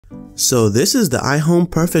So this is the iHome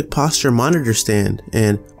Perfect Posture Monitor Stand,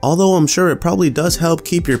 and although I'm sure it probably does help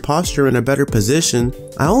keep your posture in a better position,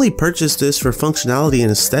 I only purchased this for functionality and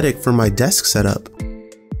aesthetic for my desk setup.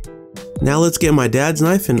 Now let's get my dad's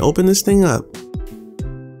knife and open this thing up.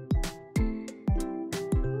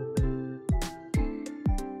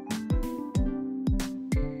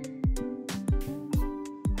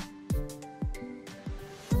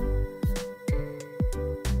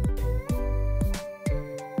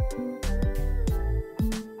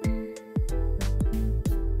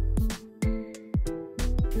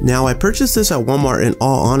 Now I purchased this at Walmart in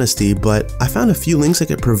all honesty, but I found a few links I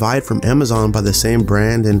could provide from Amazon by the same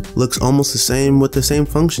brand and looks almost the same with the same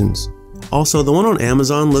functions. Also, the one on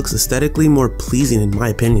Amazon looks aesthetically more pleasing in my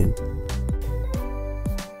opinion.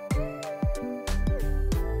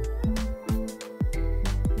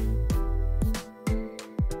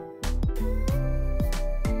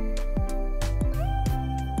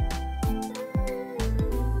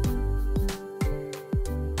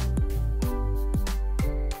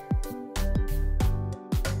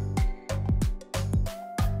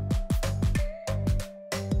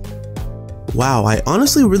 Wow, I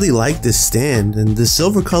honestly really like this stand, and the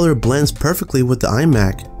silver color blends perfectly with the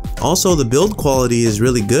iMac. Also, the build quality is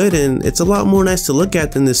really good, and it's a lot more nice to look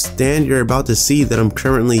at than the stand you're about to see that I'm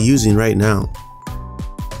currently using right now.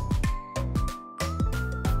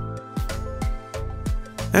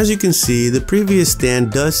 As you can see, the previous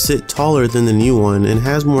stand does sit taller than the new one and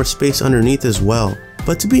has more space underneath as well.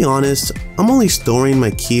 But to be honest, I'm only storing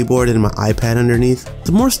my keyboard and my iPad underneath.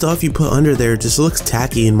 The more stuff you put under there just looks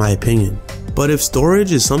tacky in my opinion. But if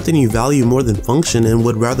storage is something you value more than function and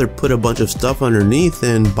would rather put a bunch of stuff underneath,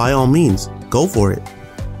 then by all means, go for it.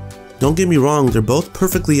 Don't get me wrong, they're both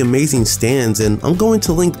perfectly amazing stands, and I'm going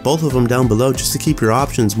to link both of them down below just to keep your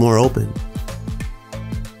options more open.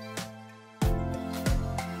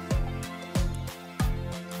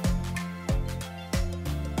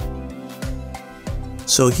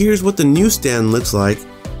 So here's what the new stand looks like.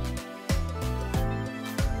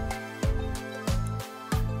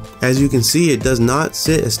 As you can see, it does not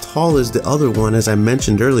sit as tall as the other one as I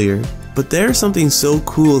mentioned earlier, but there's something so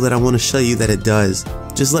cool that I want to show you that it does.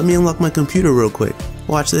 Just let me unlock my computer real quick.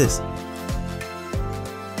 Watch this.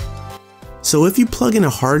 So if you plug in a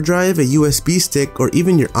hard drive, a USB stick, or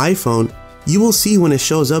even your iPhone, you will see when it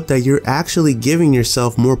shows up that you're actually giving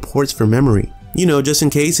yourself more ports for memory. You know, just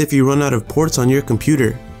in case if you run out of ports on your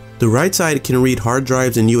computer. The right side can read hard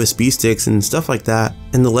drives and USB sticks and stuff like that,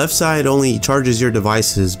 and the left side only charges your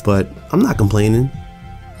devices, but I'm not complaining.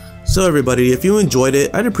 So everybody, if you enjoyed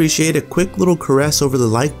it, I'd appreciate a quick little caress over the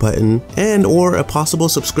like button and or a possible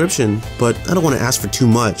subscription, but I don't want to ask for too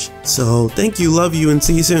much. So thank you, love you, and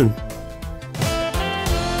see you soon.